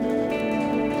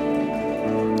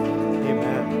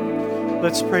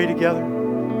Let's pray together.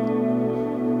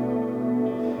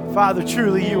 Father,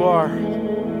 truly you are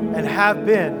and have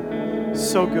been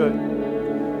so good.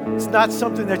 It's not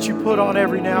something that you put on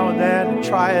every now and then and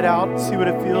try it out and see what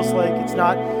it feels like. It's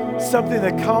not something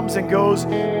that comes and goes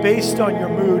based on your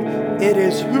mood. It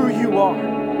is who you are.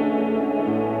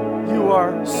 You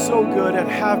are so good and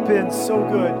have been so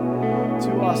good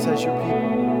to us as your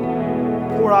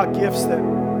people. Pour out gifts that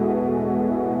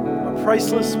are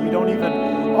priceless. We don't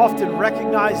even often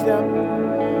recognize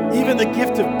them. Even the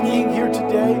gift of being here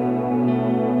today,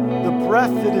 the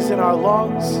breath that is in our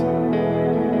lungs,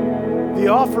 the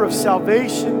offer of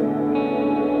salvation,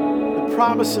 the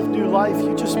promise of new life.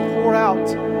 You just pour out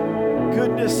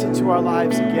goodness into our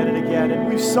lives again and again. And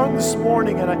we've sung this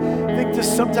morning, and I think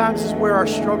this sometimes is where our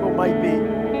struggle might be.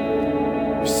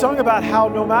 We've sung about how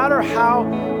no matter how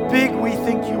big we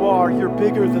think you are, you're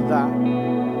bigger than that.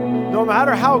 No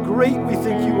matter how great we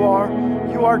think you are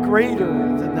greater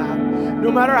than that.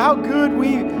 No matter how good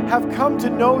we have come to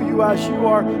know you as, you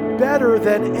are better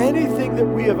than anything that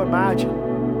we have imagined.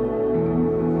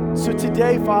 So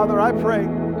today, Father, I pray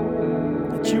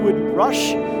that you would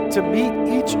rush to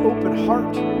meet each open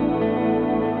heart,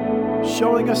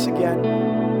 showing us again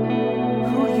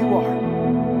who you are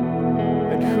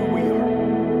and who we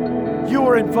are. You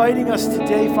are inviting us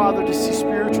today, Father, to see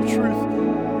spiritual truth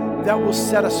that will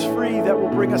set us free, that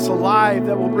will bring us alive,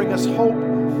 that will bring us hope.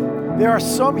 There are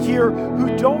some here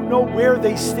who don't know where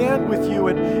they stand with you,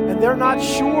 and they're not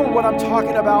sure what I'm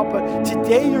talking about, but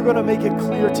today you're going to make it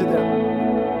clear to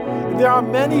them. There are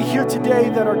many here today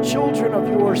that are children of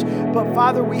yours, but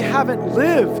Father, we haven't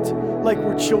lived like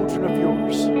we're children of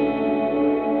yours.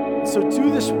 So do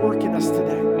this work in us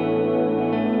today.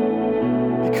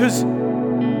 Because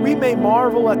we may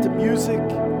marvel at the music,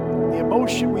 the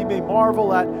emotion, we may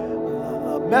marvel at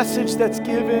a message that's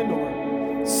given or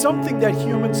something that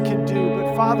humans can do,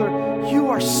 but Father, you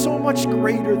are so much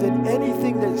greater than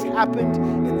anything that has happened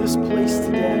in this place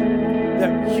today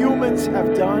that humans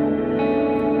have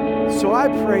done. So I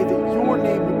pray that your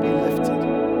name would be lifted,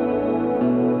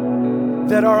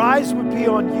 that our eyes would be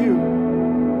on you,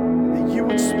 and that you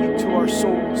would speak to our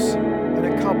souls and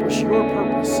accomplish your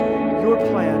purpose, your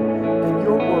plan, and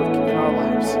your work in our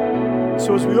lives.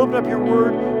 So as we open up your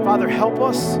word, Father, help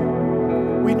us.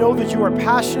 We know that you are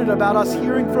passionate about us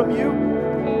hearing from you.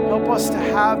 Help us to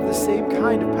have the same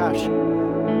kind of passion,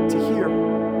 to hear,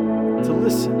 to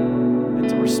listen, and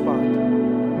to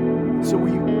respond. So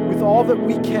with all that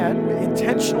we can, we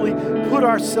intentionally put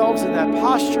ourselves in that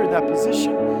posture, in that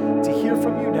position to hear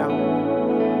from you now.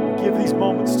 We give these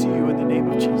moments to you in the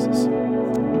name of Jesus.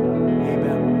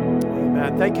 Amen.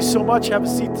 Amen. Thank you so much. Have a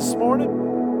seat this morning.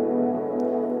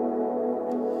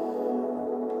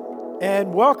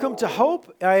 And welcome to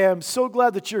Hope. I am so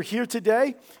glad that you're here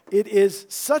today. It is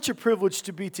such a privilege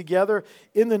to be together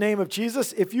in the name of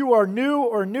Jesus. If you are new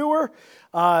or newer,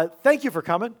 thank you for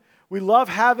coming. We love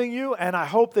having you, and I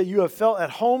hope that you have felt at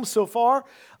home so far.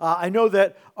 I know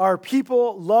that our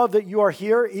people love that you are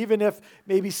here, even if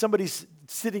maybe somebody's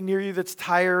sitting near you that's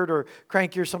tired or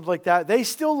cranky or something like that. They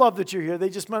still love that you're here. They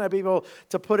just might not be able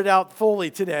to put it out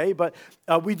fully today. But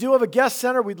we do have a guest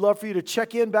center. We'd love for you to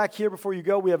check in back here before you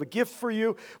go. We have a gift for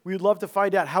you. We'd love to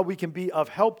find out how we can be of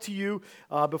help to you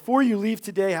before you leave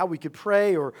today, how we could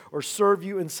pray or serve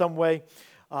you in some way.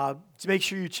 To make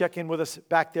sure you check in with us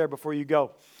back there before you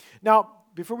go. Now,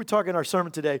 before we talk in our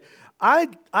sermon today, I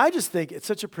just think it's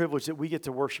such a privilege that we get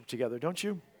to worship together, don't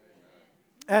you?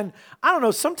 And I don't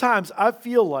know, sometimes I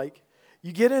feel like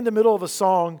you get in the middle of a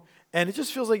song and it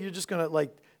just feels like you're just going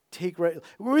to take right.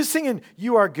 We were singing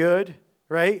You Are Good,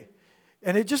 right?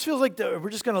 And it just feels like we're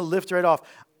just going to lift right off.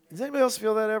 Does anybody else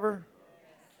feel that ever?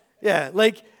 Yeah,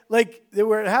 like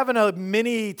we're having a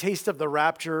mini taste of the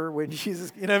rapture when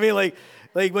Jesus, you know what I mean?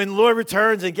 Like when Lord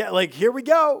returns and here we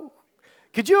go.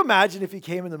 Could you imagine if he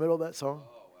came in the middle of that song?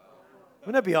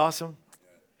 Wouldn't that be awesome?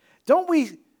 Don't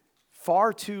we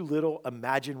far too little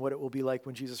imagine what it will be like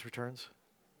when Jesus returns?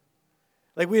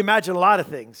 Like we imagine a lot of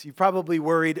things. You've probably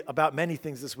worried about many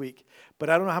things this week, but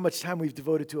I don't know how much time we've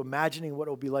devoted to imagining what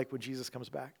it will be like when Jesus comes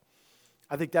back.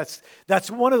 I think that's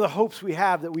one of the hopes we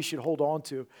have that we should hold on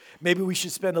to. Maybe we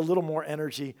should spend a little more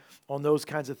energy on those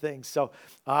kinds of things. So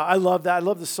I love that. I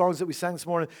love the songs that we sang this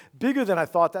morning. Bigger than I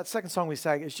thought. That second song we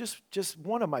sang is just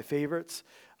one of my favorites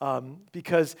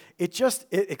because it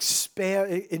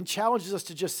expands and challenges us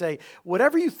to just say,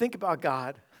 whatever you think about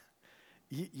God,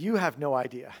 you have no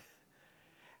idea.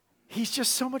 He's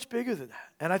just so much bigger than that.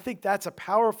 And I think that's a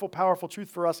powerful, powerful truth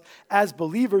for us as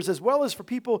believers, as well as for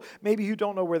people maybe who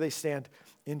don't know where they stand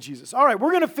in Jesus. All right,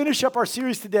 we're going to finish up our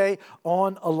series today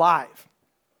on Alive.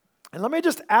 And let me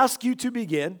just ask you to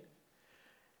begin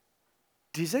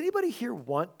Does anybody here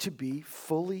want to be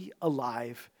fully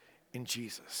alive in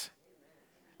Jesus?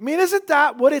 I mean, isn't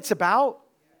that what it's about?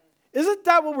 Isn't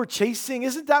that what we're chasing?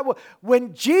 Isn't that what,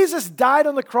 when Jesus died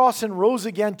on the cross and rose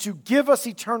again to give us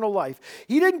eternal life,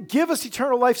 he didn't give us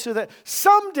eternal life so that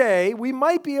someday we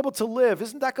might be able to live.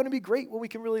 Isn't that going to be great when we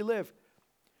can really live?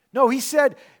 No, he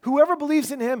said, whoever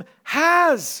believes in him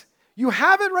you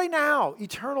have it right now,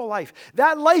 eternal life.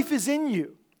 That life is in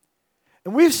you.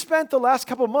 And we've spent the last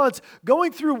couple of months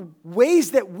going through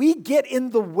ways that we get in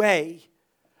the way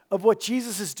of what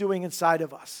Jesus is doing inside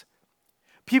of us.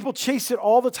 People chase it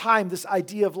all the time, this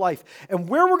idea of life. And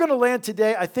where we're going to land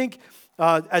today, I think,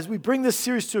 as we bring this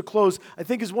series to a close, I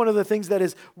think is one of the things that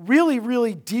is really,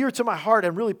 really dear to my heart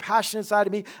and really passionate inside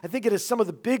of me. I think it is some of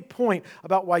the big point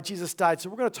about why Jesus died. So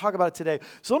we're going to talk about it today.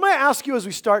 So let me ask you as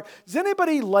we start, does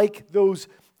anybody like those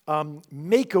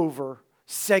makeover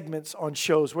segments on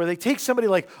shows where they take somebody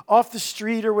like off the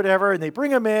street or whatever and they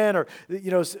bring them in, or,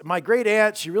 my great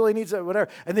aunt, she really needs it, whatever,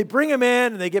 and they bring them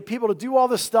in and they get people to do all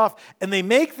this stuff and they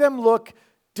make them look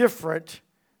different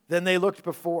than they looked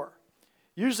before.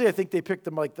 Usually I think they pick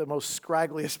them like the most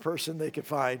scraggliest person they could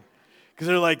find because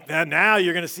they're like, now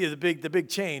you're going to see the big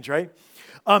change, right?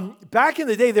 Back in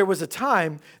the day, there was a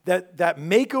time that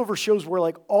makeover shows were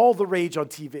like all the rage on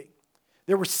TV.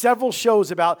 There were several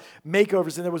shows about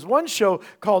makeovers, and there was one show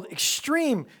called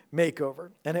Extreme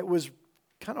Makeover, and it was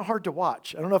kind of hard to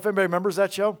watch. I don't know if anybody remembers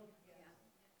that show.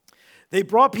 They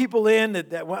brought people in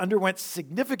that underwent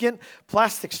significant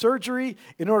plastic surgery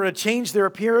in order to change their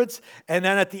appearance, and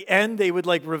then at the end, they would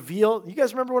like reveal. You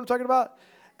guys remember what I'm talking about?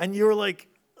 And you were like,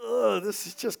 ugh, this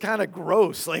is just kind of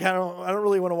gross. Like, I don't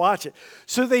really want to watch it.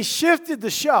 So they shifted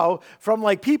the show from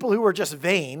like people who were just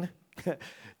vain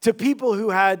to people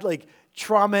who had like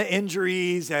trauma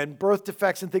injuries and birth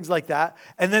defects and things like that.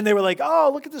 And then they were like, oh,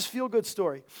 look at this feel-good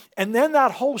story. And then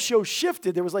that whole show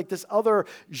shifted. There was like this other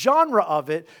genre of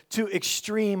it to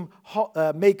Extreme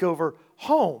Makeover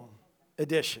Home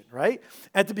Edition, right?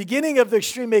 At the beginning of the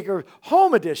Extreme Makeover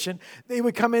Home Edition, they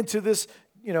would come into this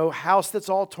house that's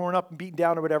all torn up and beaten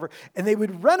down or whatever, and they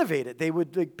would renovate it. They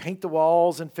would like, paint the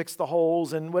walls and fix the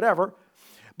holes and whatever.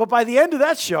 But by the end of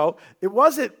that show, it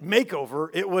wasn't makeover.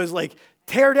 It was like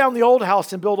tear down the old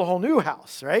house and build a whole new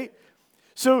house, right?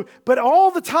 So, but all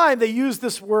the time they use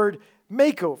this word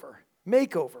makeover.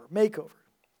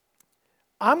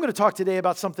 I'm going to talk today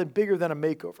about something bigger than a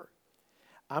makeover.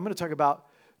 I'm going to talk about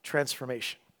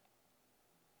transformation.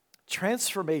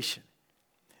 Transformation.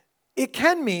 It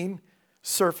can mean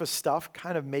surface stuff,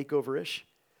 kind of makeover-ish.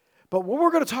 But what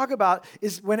we're going to talk about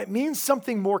is when it means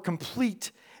something more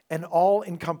complete and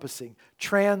all-encompassing.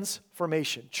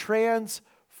 Transformation.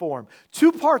 Transform.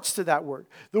 Two parts to that word.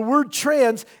 The word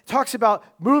trans talks about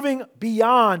moving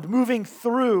beyond, moving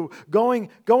through, going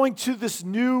to this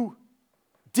new,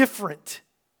 different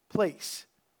place.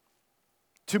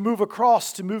 To move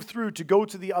across, to move through, to go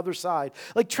to the other side.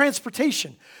 Like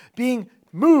transportation, being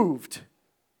moved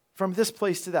from this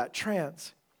place to that.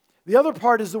 Trans. The other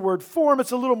part is the word form.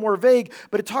 It's a little more vague,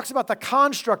 but it talks about the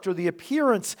construct or the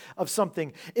appearance of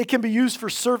something. It can be used for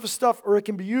surface stuff, or it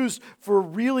can be used for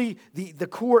really the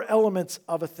core elements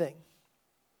of a thing.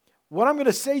 What I'm going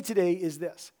to say today is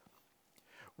this.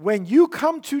 When you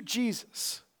come to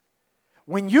Jesus,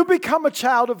 when you become a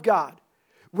child of God,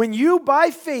 when you, by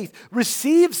faith,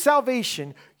 receive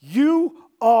salvation, you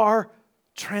are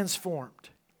transformed.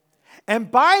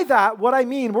 And by that, what I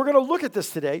mean, we're going to look at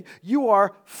this today, you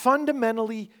are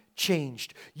fundamentally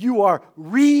changed. You are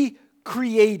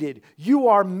recreated. You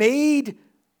are made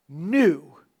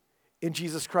new in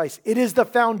Jesus Christ. It is the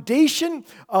foundation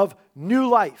of new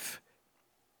life.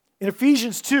 In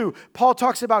Ephesians 2, Paul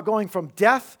talks about going from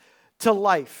death to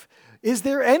life. Is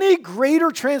there any greater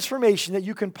transformation that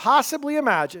you can possibly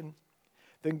imagine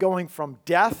than going from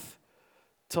death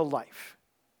to life?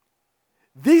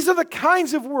 These are the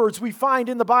kinds of words we find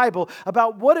in the Bible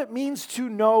about what it means to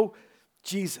know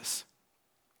Jesus.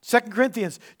 2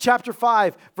 Corinthians chapter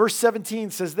 5, verse 17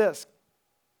 says this.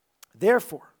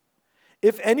 Therefore,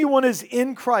 if anyone is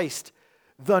in Christ,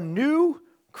 the new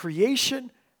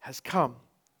creation has come.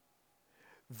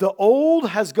 The old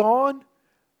has gone,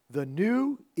 the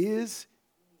new is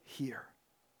here.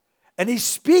 And he's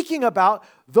speaking about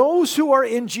those who are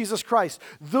in Jesus Christ,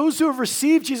 those who have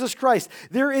received Jesus Christ.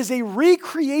 There is a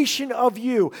recreation of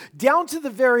you down to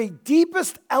the very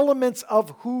deepest elements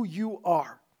of who you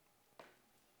are.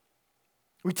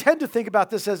 We tend to think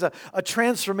about this as a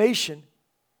transformation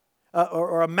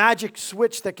or a magic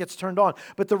switch that gets turned on.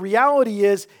 But the reality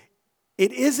is,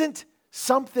 it isn't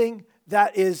something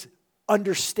that is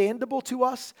understandable to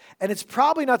us, and it's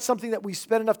probably not something that we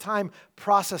spend enough time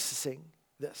processing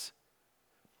this.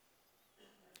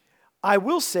 I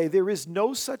will say there is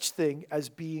no such thing as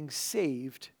being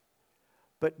saved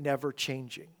but never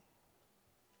changing.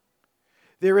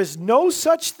 There is no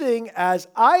such thing as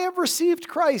I have received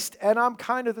Christ and I'm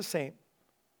kind of the same.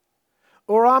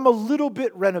 Or I'm a little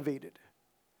bit renovated.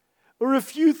 Or a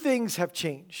few things have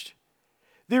changed.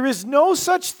 There is no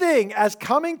such thing as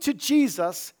coming to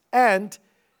Jesus and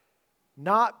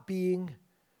not being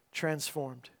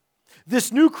transformed.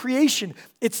 This new creation,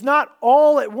 it's not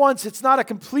all at once. It's not a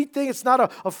complete thing. It's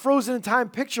not a frozen in time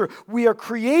picture. We are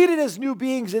created as new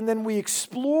beings, and then we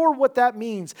explore what that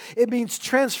means. It means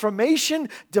transformation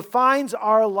defines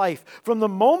our life. From the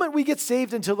moment we get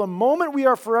saved until the moment we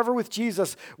are forever with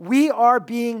Jesus, we are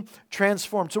being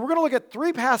transformed. So we're going to look at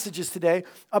 3 passages today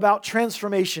about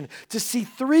transformation to see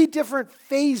 3 different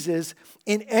phases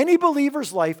in any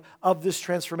believer's life of this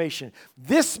transformation.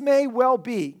 This may well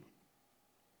be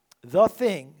the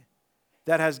thing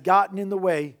that has gotten in the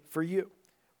way for you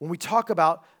when we talk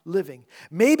about living.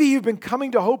 Maybe you've been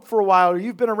coming to Hope for a while, or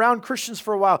you've been around Christians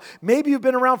for a while. Maybe you've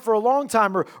been around for a long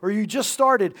time, or you just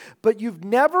started, but you've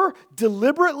never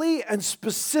deliberately and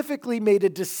specifically made a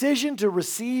decision to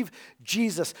receive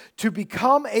Jesus, to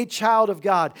become a child of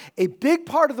God. A big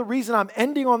part of the reason I'm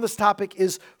ending on this topic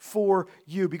is for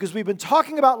you, because we've been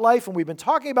talking about life,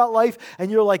 and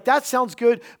you're like, that sounds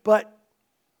good, but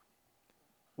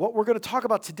what we're going to talk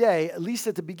about today, at least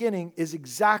at the beginning, is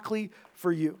exactly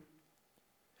for you.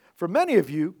 For many of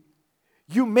you,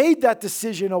 you made that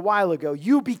decision a while ago.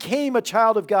 You became a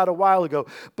child of God a while ago,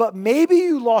 but maybe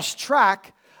you lost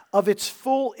track of its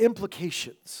full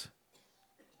implications.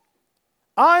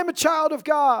 I'm a child of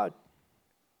God,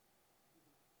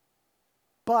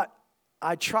 but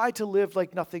I try to live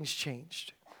like nothing's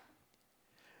changed.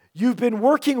 You've been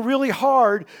working really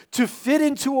hard to fit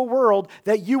into a world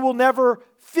that you will never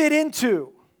fit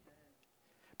into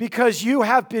because you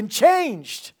have been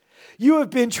changed. You have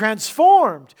been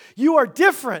transformed. You are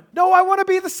different. No, I want to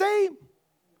be the same.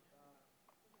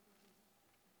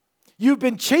 You've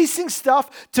been chasing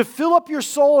stuff to fill up your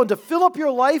soul and to fill up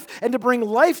your life and to bring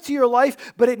life to your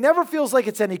life, but it never feels like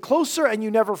it's any closer, and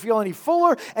you never feel any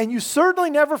fuller, and you certainly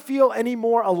never feel any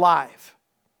more alive.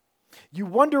 You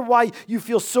wonder why you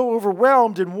feel so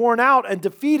overwhelmed and worn out and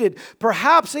defeated.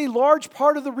 Perhaps a large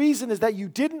part of the reason is that you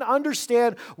didn't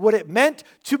understand what it meant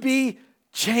to be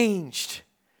changed.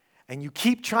 And you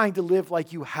keep trying to live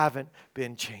like you haven't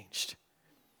been changed.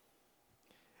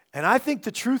 And I think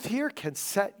the truth here can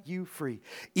set you free.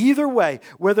 Either way,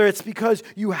 whether it's because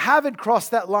you haven't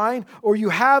crossed that line or you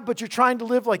have, but you're trying to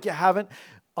live like you haven't,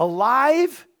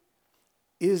 alive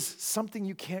is something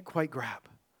you can't quite grab.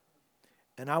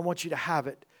 And I want you to have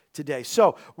it today.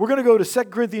 So we're going to go to 2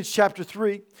 Corinthians chapter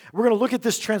 3. We're going to look at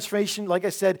this transformation, like I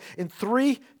said, in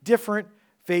 3 different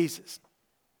phases.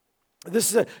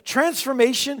 This is a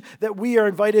transformation that we are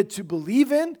invited to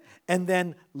believe in and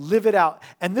then live it out.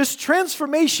 And this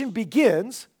transformation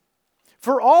begins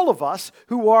for all of us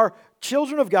who are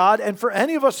children of God, and for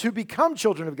any of us who become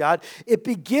children of God. It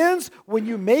begins when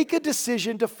you make a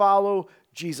decision to follow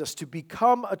Jesus, to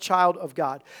become a child of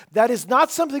God. That is not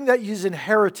something that is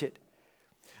inherited.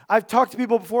 I've talked to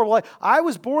people before, like, I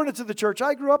was born into the church.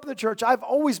 I grew up in the church. I've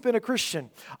always been a Christian.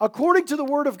 According to the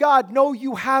Word of God, no,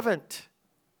 you haven't.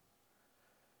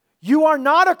 You are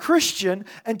not a Christian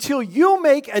until you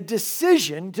make a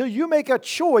decision, until you make a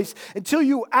choice, until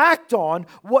you act on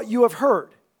what you have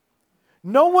heard.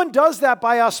 No one does that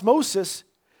by osmosis.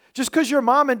 Just because your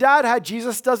mom and dad had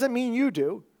Jesus doesn't mean you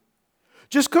do.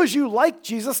 Just because you like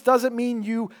Jesus doesn't mean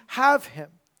you have him.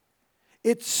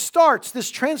 It starts,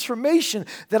 this transformation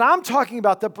that I'm talking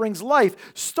about that brings life,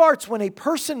 starts when a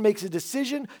person makes a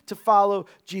decision to follow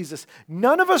Jesus.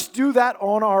 None of us do that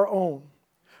on our own.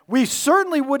 We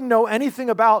certainly wouldn't know anything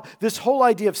about this whole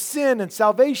idea of sin and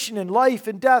salvation and life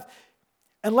and death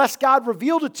unless God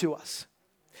revealed it to us.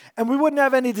 And we wouldn't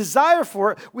have any desire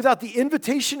for it without the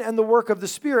invitation and the work of the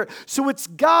Spirit. So it's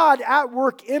God at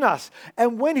work in us.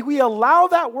 And when we allow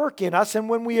that work in us and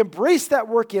when we embrace that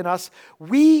work in us,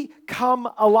 we come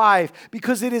alive,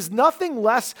 because it is nothing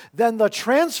less than the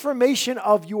transformation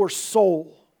of your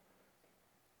soul.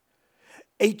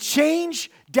 A change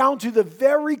down to the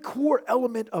very core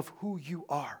element of who you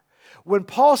are. When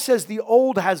Paul says the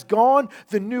old has gone,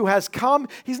 the new has come,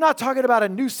 he's not talking about a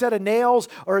new set of nails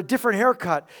or a different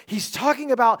haircut. He's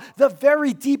talking about the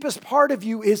very deepest part of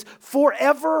you is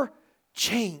forever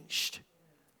changed.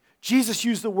 Jesus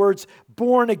used the words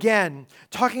born again,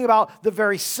 talking about the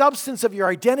very substance of your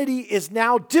identity is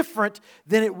now different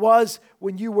than it was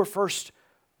when you were first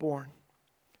born.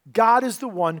 God is the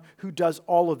one who does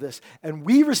all of this, and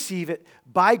we receive it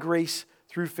by grace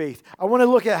through faith. I want to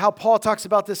look at how Paul talks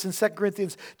about this in 2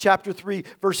 Corinthians chapter 3,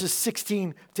 verses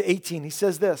 16 to 18. He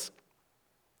says this,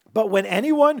 but when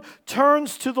anyone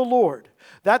turns to the Lord,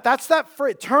 that's that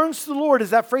phrase, turns to the Lord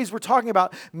is that phrase we're talking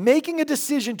about, making a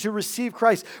decision to receive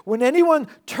Christ. When anyone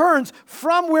turns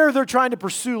from where they're trying to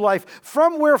pursue life,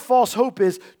 from where false hope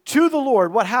is, to the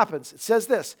Lord, what happens? It says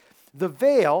this, the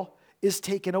veil is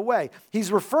taken away.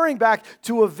 He's referring back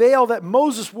to a veil that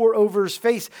Moses wore over his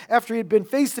face after he had been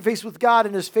face to face with God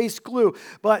and his face glue.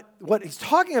 But what he's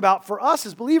talking about for us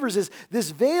as believers is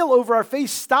this veil over our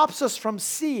face stops us from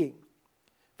seeing.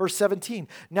 Verse 17,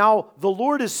 now the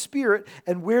Lord is spirit,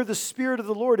 and where the Spirit of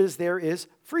the Lord is, there is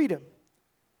freedom.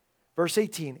 Verse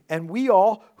 18, and we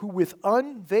all who with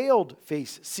unveiled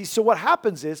faces. See, so what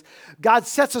happens is God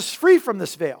sets us free from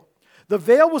this veil. The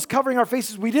veil was covering our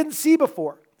faces we didn't see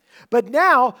before. But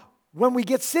now, when we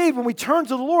get saved, when we turn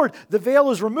to the Lord, the veil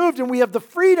is removed and we have the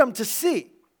freedom to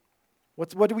see.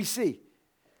 What do we see?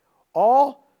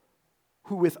 All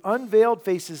who with unveiled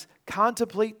faces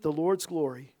contemplate the Lord's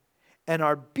glory and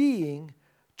are being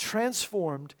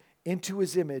transformed into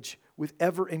His image with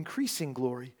ever-increasing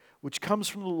glory, which comes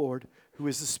from the Lord, who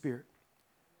is the Spirit.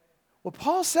 What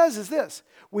Paul says is this,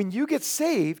 when you get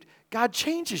saved, God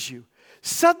changes you.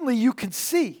 Suddenly you can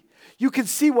see. You can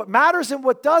see what matters and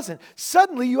what doesn't.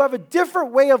 Suddenly you have a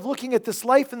different way of looking at this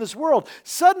life in this world.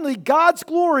 Suddenly God's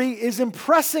glory is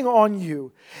impressing on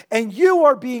you, and you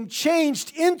are being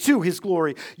changed into His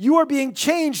glory. You are being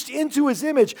changed into His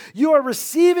image. You are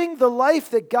receiving the life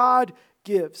that God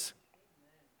gives.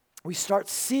 We start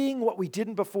seeing what we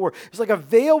didn't before. It's like a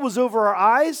veil was over our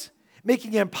eyes,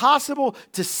 making it impossible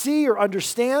to see or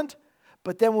understand.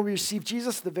 But then when we receive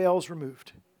Jesus, the veil is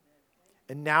removed.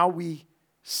 And now we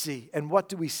see. And what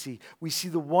do we see? We see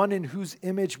the one in whose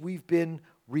image we've been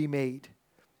remade.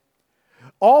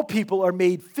 All people are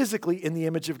made physically in the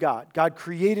image of God. God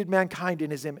created mankind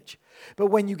in His image. But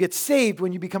when you get saved,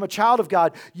 when you become a child of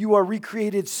God, you are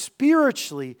recreated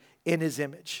spiritually in His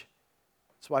image.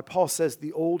 That's why Paul says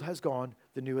the old has gone,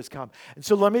 the new has come. And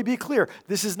so let me be clear.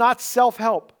 This is not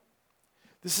self-help.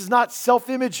 This is not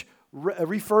self-image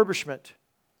refurbishment.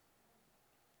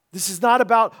 This is not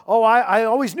about, I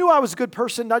always knew I was a good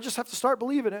person. I just have to start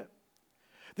believing it.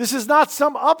 This is not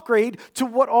some upgrade to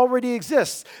what already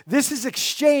exists. This is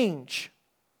exchange.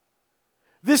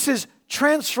 This is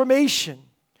transformation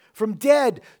from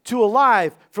dead to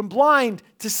alive, from blind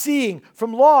to seeing,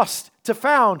 from lost to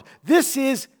found. This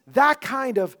is that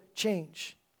kind of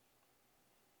change.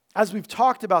 As we've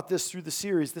talked about this through the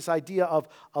series, this idea of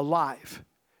alive.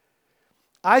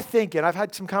 I think, and I've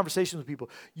had some conversations with people,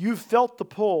 you've felt the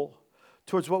pull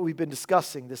towards what we've been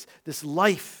discussing, this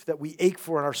life that we ache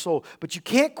for in our soul, but you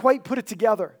can't quite put it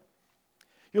together.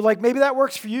 You're like, maybe that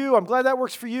works for you. I'm glad that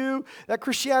works for you. That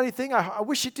Christianity thing, I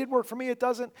wish it did work for me. It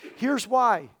doesn't. Here's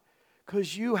why.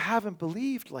 Because you haven't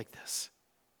believed like this.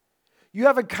 You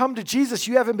haven't come to Jesus.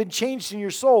 You haven't been changed in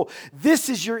your soul. This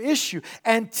is your issue.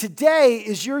 And today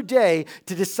is your day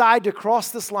to decide to cross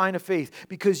this line of faith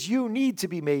because you need to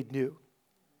be made new.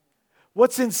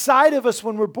 What's inside of us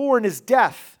when we're born is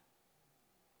death.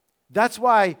 That's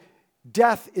why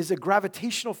death is a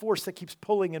gravitational force that keeps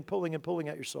pulling and pulling and pulling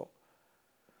at your soul.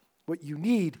 What you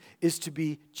need is to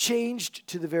be changed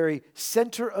to the very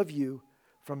center of you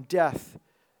from death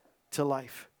to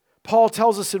life. Paul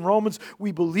tells us in Romans,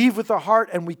 we believe with our heart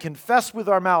and we confess with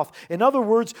our mouth. In other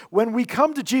words, when we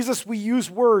come to Jesus, we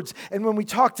use words. And when we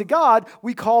talk to God,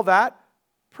 we call that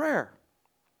prayer.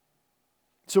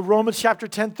 So Romans chapter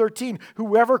 10, 13,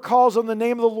 whoever calls on the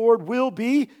name of the Lord will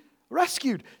be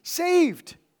rescued,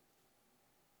 saved.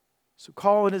 So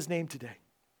call on His name today.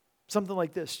 Something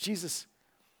like this, Jesus,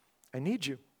 I need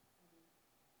you.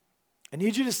 I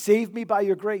need you to save me by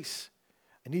your grace.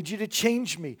 I need you to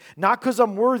change me, not because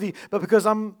I'm worthy, but because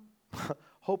I'm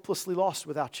hopelessly lost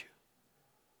without you.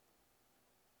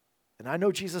 And I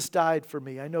know Jesus died for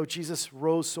me. I know Jesus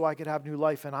rose so I could have new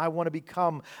life. And I want to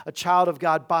become a child of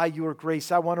God by your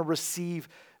grace. I want to receive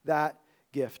that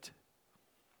gift.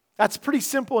 That's pretty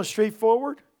simple and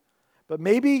straightforward. But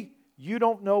maybe you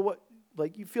don't know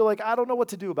you feel like, I don't know what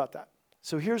to do about that.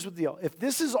 So here's the deal. If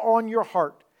this is on your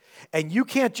heart, and you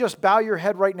can't just bow your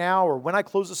head right now, or when I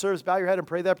close the service, bow your head and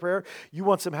pray that prayer, you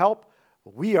want some help,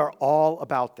 we are all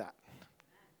about that.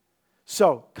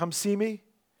 So come see me.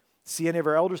 See any of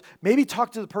our elders. Maybe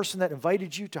talk to the person that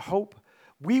invited you to Hope.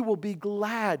 We will be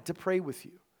glad to pray with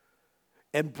you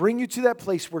and bring you to that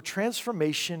place where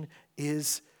transformation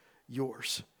is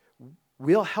yours.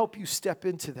 We'll help you step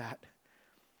into that.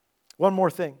 One more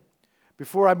thing.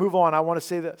 Before I move on, I want to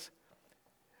say this.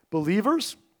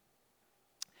 Believers,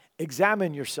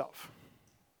 examine yourself.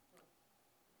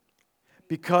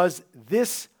 because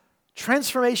this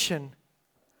transformation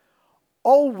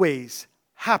always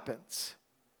happens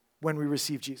when we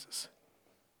receive Jesus.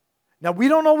 Now, we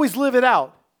don't always live it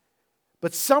out,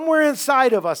 but somewhere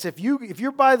inside of us, if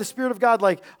you're by the Spirit of God,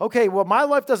 like, okay, well, my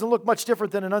life doesn't look much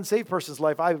different than an unsaved person's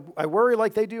life. I worry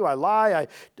like they do. I lie.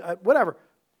 I whatever.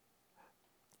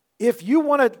 If you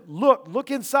want to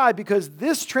look inside, because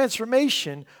this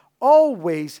transformation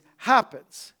always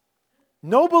happens.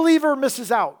 No believer misses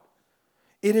out.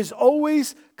 It is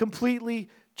always completely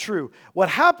true. What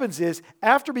happens is,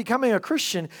 after becoming a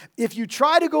Christian, if you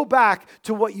try to go back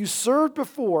to what you served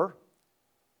before,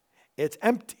 it's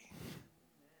empty,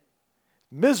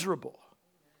 miserable.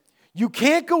 You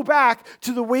can't go back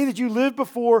to the way that you lived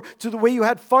before, to the way you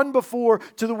had fun before,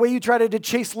 to the way you tried to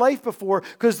chase life before,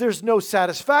 because there's no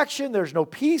satisfaction, there's no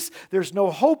peace, there's no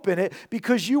hope in it,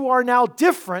 because you are now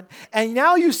different, and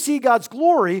now you see God's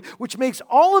glory, which makes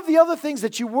all of the other things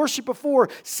that you worshiped before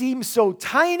seem so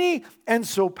tiny and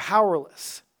so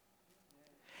powerless.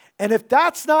 And if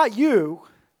that's not you,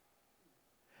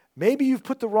 maybe you've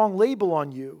put the wrong label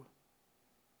on you,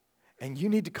 and you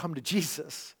need to come to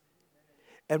Jesus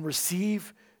and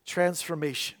receive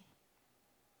transformation.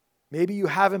 Maybe you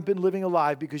haven't been living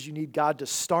alive because you need God to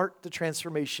start the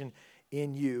transformation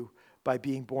in you by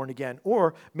being born again.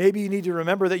 Or maybe you need to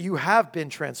remember that you have been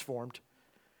transformed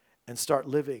and start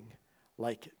living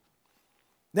like it.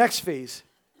 Next phase.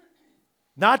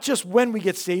 Not just when we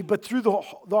get saved, but through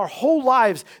our whole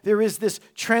lives, there is this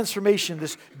transformation,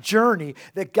 this journey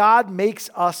that God makes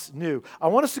us new. I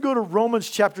want us to go to Romans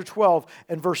chapter 12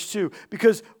 and verse 2,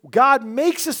 because God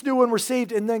makes us new when we're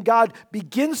saved, and then God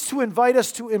begins to invite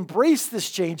us to embrace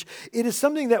this change. It is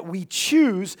something that we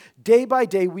choose day by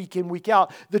day, week in, week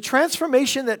out. The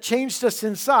transformation that changed us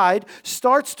inside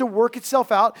starts to work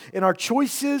itself out in our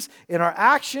choices, in our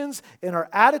actions, in our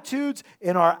attitudes,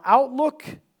 in our outlook,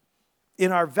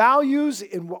 in our values,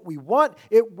 in what we want.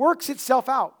 It works itself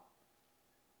out.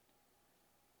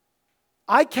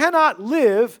 I cannot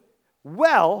live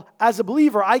well as a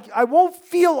believer. I won't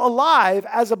feel alive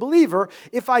as a believer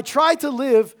if I try to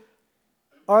live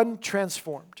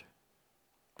untransformed.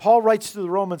 Paul writes to the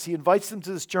Romans, he invites them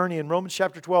to this journey in Romans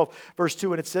chapter 12, verse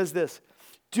 2, and it says this: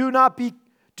 Do not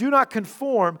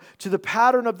conform to the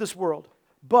pattern of this world,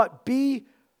 but be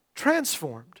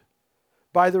transformed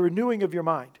by the renewing of your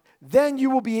mind. Then you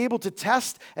will be able to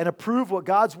test and approve what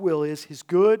God's will is, His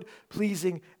good,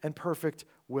 pleasing, and perfect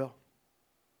will.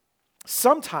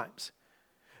 Sometimes,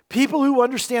 people who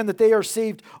understand that they are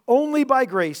saved only by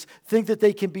grace think that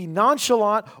they can be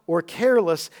nonchalant or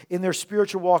careless in their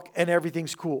spiritual walk and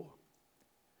everything's cool.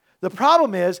 The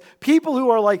problem is, people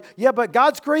who are like, yeah, but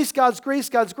God's grace, God's grace,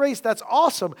 God's grace, that's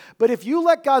awesome. But if you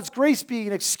let God's grace be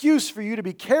an excuse for you to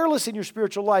be careless in your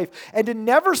spiritual life and to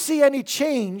never see any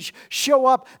change show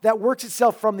up that works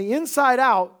itself from the inside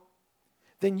out,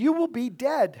 then you will be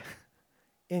dead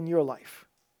in your life.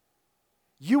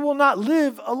 You will not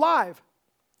live alive.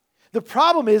 The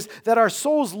problem is that our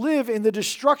souls live in the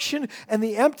destruction and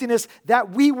the emptiness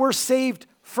that we were saved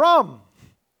from,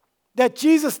 that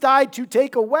Jesus died to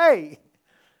take away,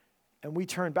 and we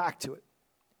turn back to it.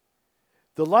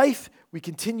 The life we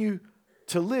continue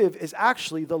to live is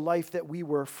actually the life that we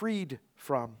were freed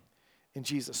from in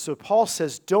Jesus. So Paul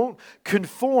says, don't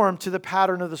conform to the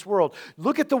pattern of this world.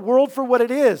 Look at the world for what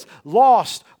it is: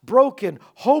 lost, broken,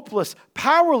 hopeless,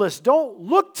 powerless. Don't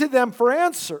look to them for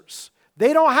answers.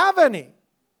 They don't have any.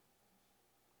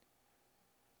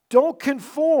 Don't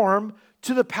conform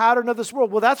to the pattern of this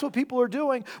world. Well, that's what people are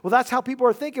doing. Well, that's how people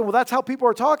are thinking. Well, that's how people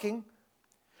are talking.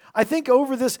 I think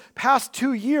over this past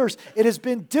 2 years, it has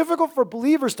been difficult for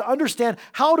believers to understand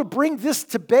how to bring this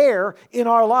to bear in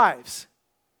our lives.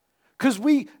 Because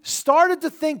we started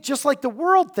to think, just like the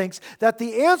world thinks, that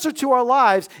the answer to our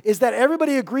lives is that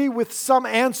everybody agree with some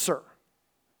answer.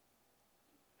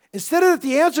 Instead of that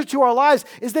the answer to our lives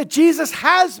is that Jesus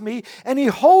has me and He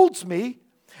holds me.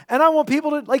 And I want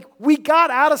people to, we got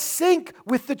out of sync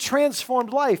with the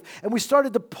transformed life. And we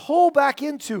started to pull back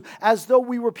into as though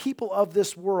we were people of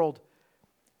this world.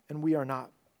 And we are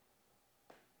not.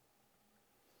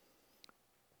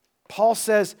 Paul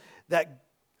says that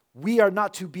we are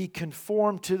not to be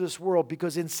conformed to this world,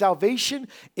 because in salvation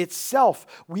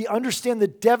itself, we understand the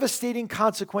devastating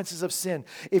consequences of sin.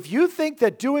 If you think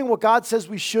that doing what God says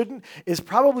we shouldn't is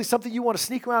probably something you want to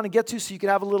sneak around and get to so you can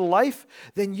have a little life,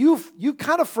 then you've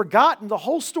kind of forgotten the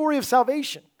whole story of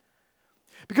salvation.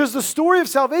 Because the story of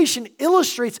salvation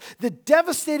illustrates the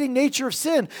devastating nature of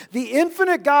sin. The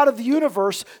infinite God of the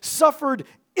universe suffered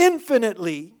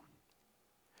infinitely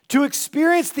to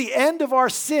experience the end of our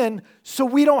sin so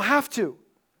we don't have to.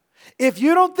 If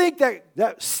you don't think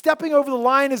that stepping over the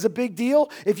line is a big deal,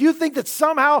 if you think that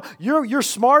somehow you're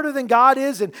smarter than God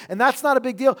is and that's not a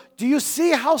big deal, do you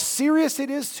see how serious it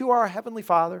is to our Heavenly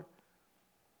Father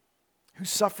who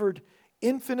suffered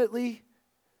infinitely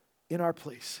in our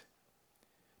place?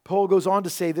 Paul goes on to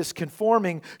say this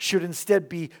conforming should instead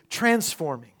be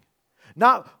transforming.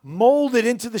 Not molded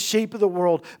into the shape of the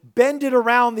world, bended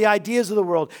around the ideas of the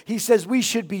world. He says we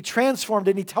should be transformed,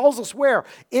 and he tells us where?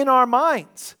 In our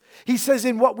minds. He says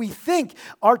in what we think.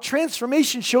 Our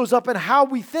transformation shows up in how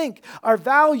we think, our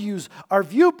values, our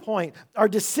viewpoint, our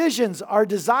decisions, our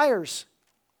desires.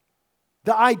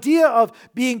 The idea of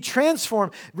being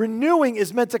transformed, renewing,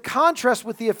 is meant to contrast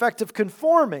with the effect of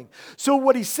conforming. So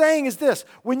what he's saying is this: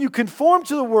 when you conform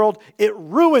to the world, it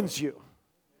ruins you.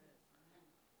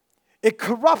 It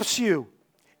corrupts you.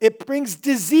 It brings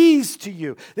disease to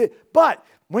you. But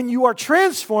when you are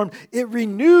transformed, it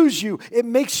renews you. It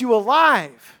makes you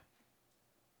alive.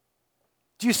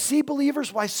 Do you see,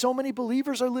 believers, why so many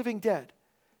believers are living dead?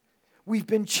 We've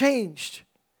been changed,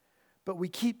 but we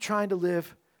keep trying to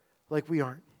live like we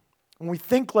aren't. When we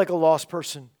think like a lost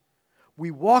person, we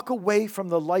walk away from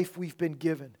the life we've been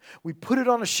given. We put it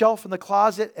on a shelf in the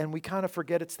closet and we kind of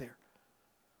forget it's there.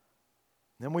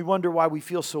 Then we wonder why we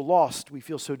feel so lost, we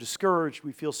feel so discouraged,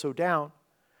 we feel so down,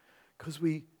 because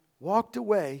we walked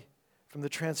away from the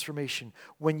transformation.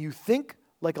 When you think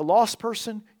like a lost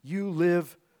person, you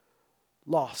live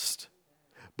lost.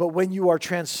 But when you are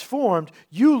transformed,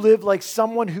 you live like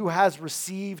someone who has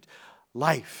received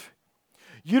life.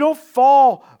 You don't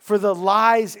fall for the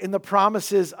lies and the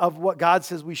promises of what God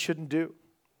says we shouldn't do.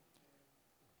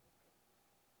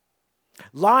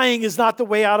 Lying is not the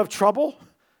way out of trouble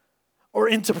or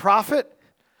into profit.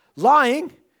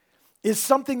 Lying is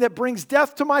something that brings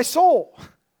death to my soul.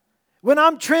 When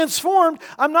I'm transformed,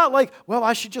 I'm not like, well,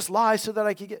 I should just lie so that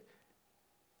I can get...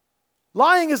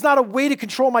 Lying is not a way to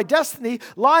control my destiny.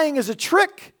 Lying is a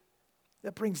trick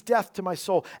that brings death to my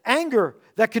soul. Anger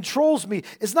that controls me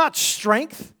is not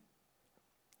strength.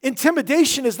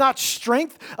 Intimidation is not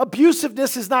strength.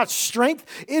 Abusiveness is not strength.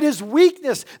 It is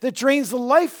weakness that drains the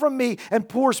life from me and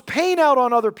pours pain out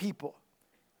on other people.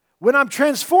 When I'm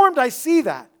transformed, I see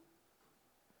that.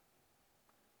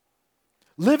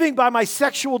 Living by my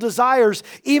sexual desires,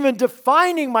 even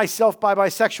defining myself by my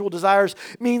sexual desires,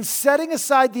 means setting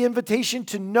aside the invitation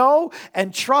to know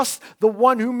and trust the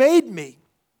one who made me.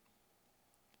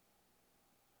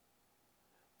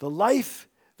 The life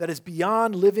that is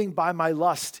beyond living by my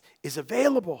lust is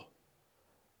available,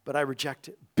 but I reject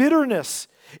it. Bitterness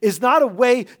is not a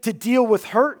way to deal with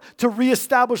hurt, to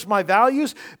reestablish my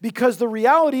values, because the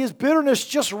reality is bitterness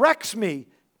just wrecks me.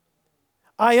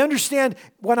 I understand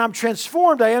when I'm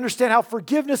transformed, I understand how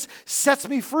forgiveness sets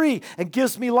me free and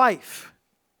gives me life.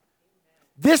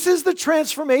 This is the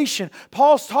transformation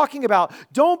Paul's talking about.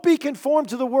 Don't be conformed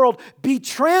to the world. Be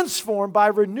transformed by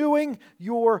renewing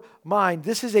your mind.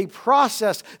 This is a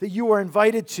process that you are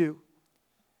invited to.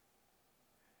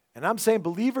 And I'm saying,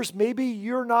 believers, maybe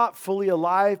you're not fully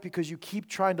alive because you keep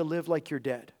trying to live like you're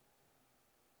dead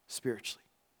spiritually.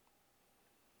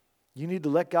 You need to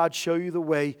let God show you the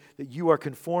way that you are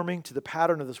conforming to the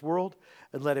pattern of this world,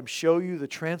 and let Him show you the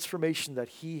transformation that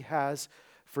He has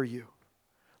for you.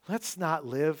 Let's not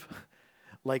live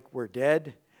like we're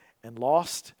dead and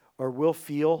lost, or we'll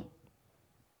feel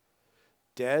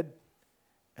dead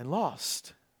and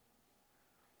lost.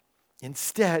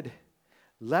 Instead,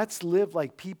 let's live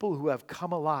like people who have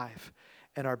come alive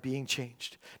and are being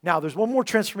changed. Now, there's one more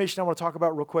transformation I want to talk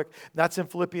about real quick. That's in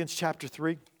Philippians chapter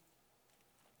 3.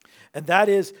 And that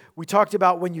is, we talked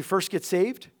about when you first get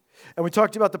saved, and we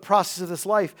talked about the process of this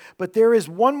life. But there is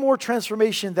one more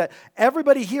transformation that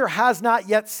everybody here has not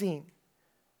yet seen.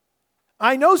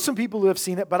 I know some people who have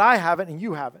seen it, but I haven't, and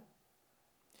you haven't.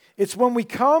 It's when we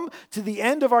come to the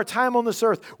end of our time on this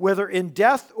earth, whether in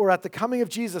death or at the coming of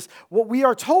Jesus, what we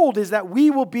are told is that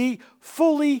we will be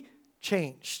fully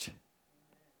changed.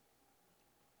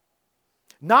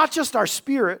 Not just our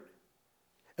spirit,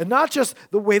 and not just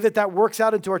the way that works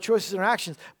out into our choices and our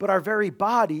actions, but our very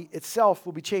body itself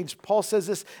will be changed. Paul says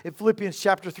this in Philippians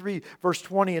chapter 3, verse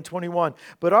 20 and 21.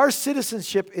 But our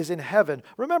citizenship is in heaven.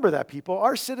 Remember that, people.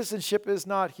 Our citizenship is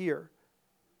not here.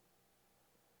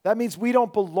 That means we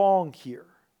don't belong here.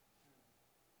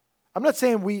 I'm not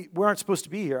saying we aren't supposed to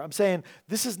be here. I'm saying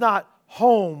this is not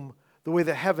home the way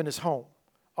that heaven is home.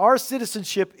 Our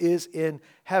citizenship is in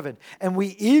heaven, and we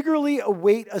eagerly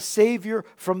await a Savior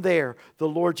from there, the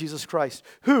Lord Jesus Christ,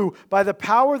 who, by the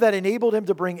power that enabled Him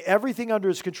to bring everything under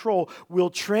His control, will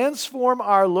transform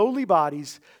our lowly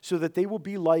bodies so that they will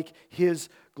be like His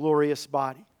glorious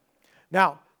body.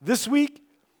 Now, this week,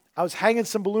 I was hanging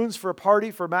some balloons for a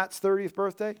party for Matt's 30th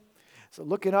birthday. So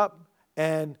looking up,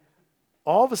 and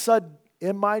all of a sudden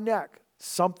in my neck,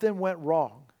 something went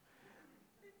wrong.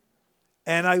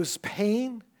 And I was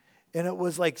pain, and it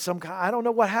was like some kind, I don't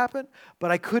know what happened,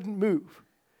 but I couldn't move.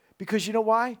 Because you know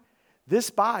why? This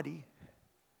body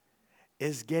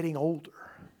is getting older.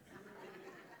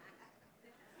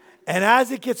 And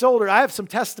as it gets older, I have some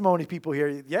testimony people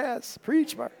here. Yes,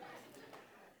 preach, Mark.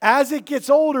 As it gets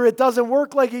older, it doesn't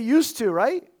work like it used to,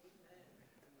 right?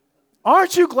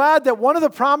 Aren't you glad that one of the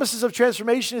promises of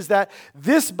transformation is that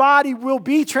this body will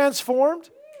be transformed?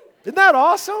 Isn't that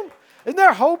awesome? Isn't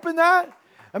there hope in that?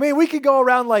 I mean, we could go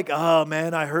around like, oh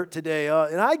man, I hurt today.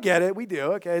 And I get it, we do.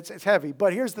 Okay, it's heavy.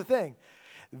 But here's the thing.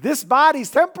 This body's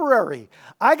temporary.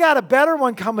 I got a better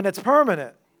one coming that's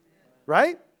permanent.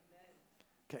 Right?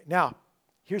 Okay, now,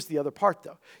 here's the other part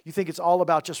though. You think it's all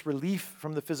about just relief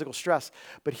from the physical stress.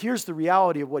 But here's the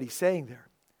reality of what he's saying there.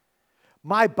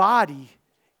 My body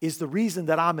is the reason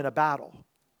that I'm in a battle.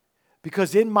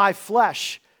 Because in my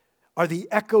flesh are the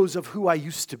echoes of who I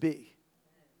used to be.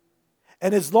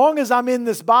 And as long as I'm in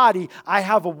this body, I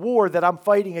have a war that I'm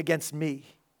fighting against me.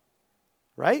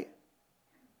 Right?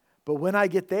 But when I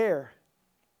get there,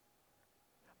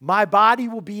 my body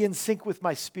will be in sync with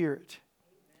my spirit.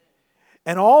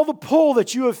 And all the pull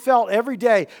that you have felt every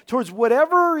day towards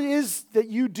whatever it is that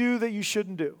you do that you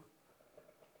shouldn't do.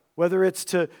 Whether it's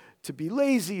to be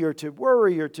lazy or to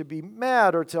worry or to be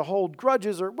mad or to hold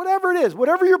grudges or whatever it is,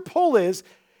 whatever your pull is,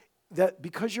 that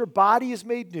because your body is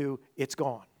made new, it's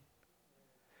gone.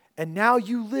 And now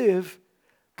you live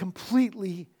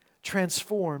completely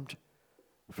transformed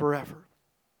forever.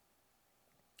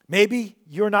 Maybe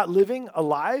you're not living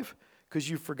alive because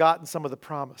you've forgotten some of the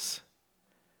promise.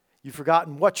 You've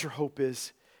forgotten what your hope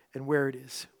is and where it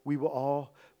is. We will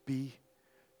all be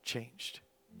changed.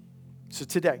 So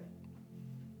today,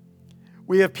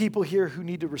 we have people here who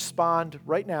need to respond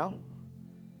right now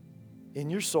in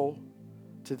your soul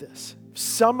to this.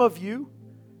 Some of you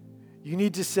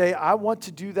need to say, I want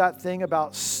to do that thing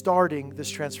about starting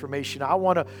this transformation. I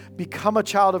want to become a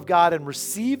child of God and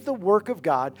receive the work of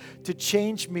God to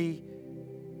change me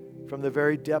from the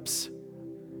very depths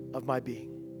of my being.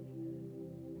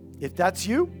 If that's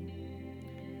you,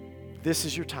 this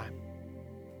is your time.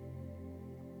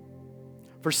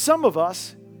 For some of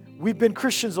us, we've been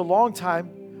Christians a long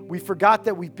time. We forgot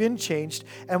that we've been changed,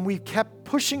 and we kept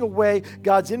pushing away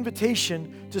God's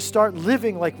invitation to start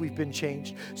living like we've been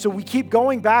changed. So we keep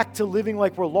going back to living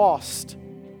like we're lost.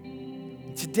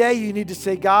 Today you need to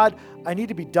say, God, I need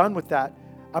to be done with that.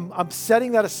 I'm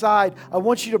setting that aside. I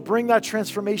want you to bring that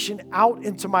transformation out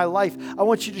into my life. I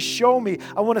want you to show me.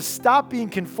 I want to stop being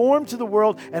conformed to the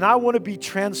world, and I want to be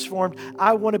transformed.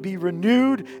 I want to be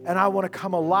renewed, and I want to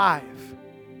come alive.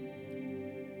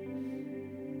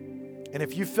 And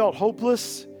if you felt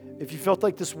hopeless, if you felt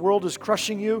like this world is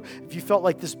crushing you, if you felt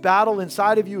like this battle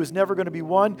inside of you is never going to be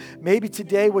won, maybe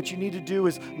today what you need to do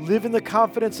is live in the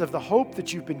confidence of the hope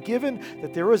that you've been given,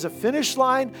 that there is a finish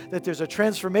line, that there's a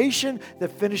transformation that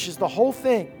finishes the whole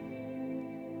thing.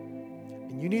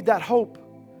 And you need that hope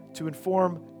to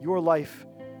inform your life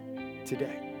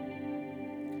today.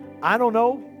 I don't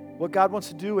know what God wants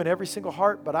to do in every single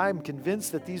heart, but I am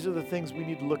convinced that these are the things we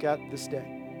need to look at this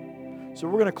day. So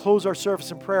we're going to close our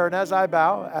service in prayer. And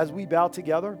as we bow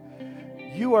together,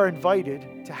 you are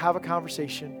invited to have a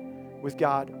conversation with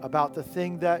God about the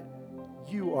thing that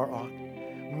you are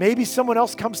on. Maybe someone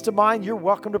else comes to mind. You're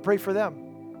welcome to pray for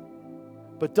them.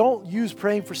 But don't use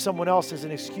praying for someone else as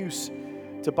an excuse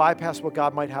to bypass what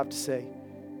God might have to say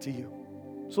to you.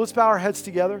 So let's bow our heads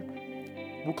together.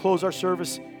 We'll close our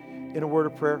service in a word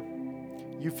of prayer.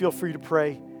 You feel free to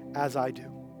pray as I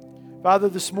do. Father,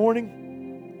 this morning,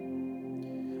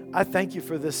 I thank you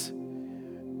for this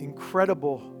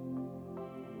incredible,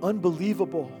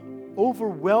 unbelievable,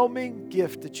 overwhelming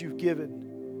gift that you've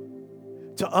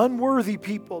given to unworthy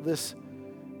people, this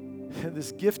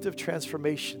gift of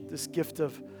transformation, this gift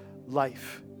of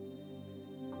life.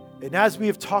 And as we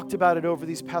have talked about it over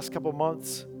these past couple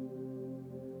months,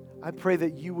 I pray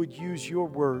that you would use your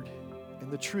word and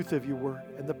the truth of your word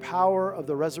and the power of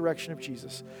the resurrection of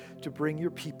Jesus to bring your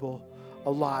people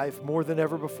alive more than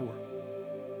ever before.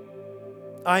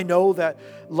 I know that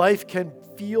life can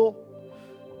feel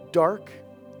dark,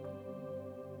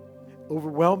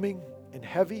 overwhelming, and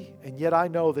heavy, and yet I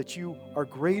know that you are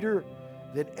greater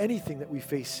than anything that we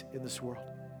face in this world.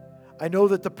 I know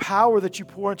that the power that you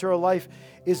pour into our life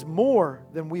is more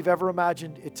than we've ever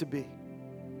imagined it to be.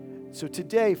 So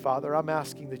today, Father, I'm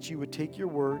asking that you would take your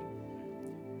word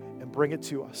and bring it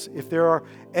to us. If there are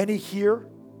any here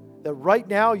that right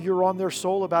now you're on their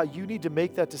soul about you need to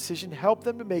make that decision. Help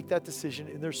them to make that decision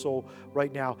in their soul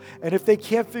right now. And if they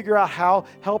can't figure out how,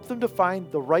 help them to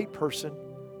find the right person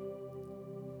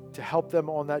to help them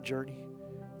on that journey,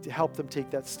 to help them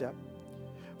take that step.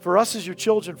 For us as your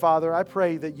children, Father, I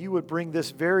pray that you would bring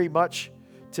this very much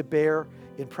to bear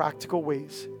in practical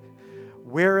ways.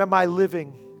 Where am I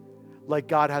living like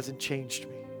God hasn't changed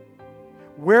me?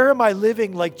 Where am I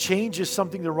living like change is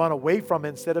something to run away from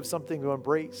instead of something to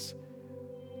embrace?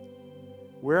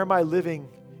 Where am I living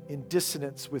in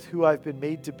dissonance with who I've been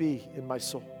made to be in my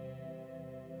soul?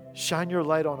 Shine your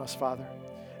light on us, Father.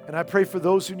 And I pray for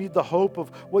those who need the hope of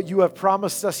what you have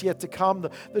promised us yet to come,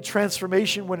 the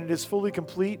transformation when it is fully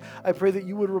complete. I pray that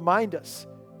you would remind us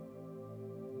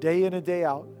day in and day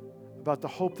out about the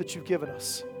hope that you've given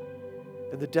us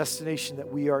and the destination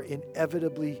that we are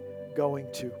inevitably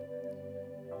going to.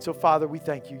 So, Father, we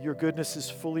thank you. Your goodness is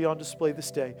fully on display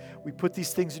this day. We put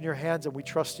these things in your hands and we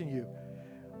trust in you.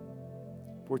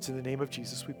 For it's in the name of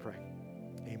Jesus we pray.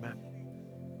 Amen.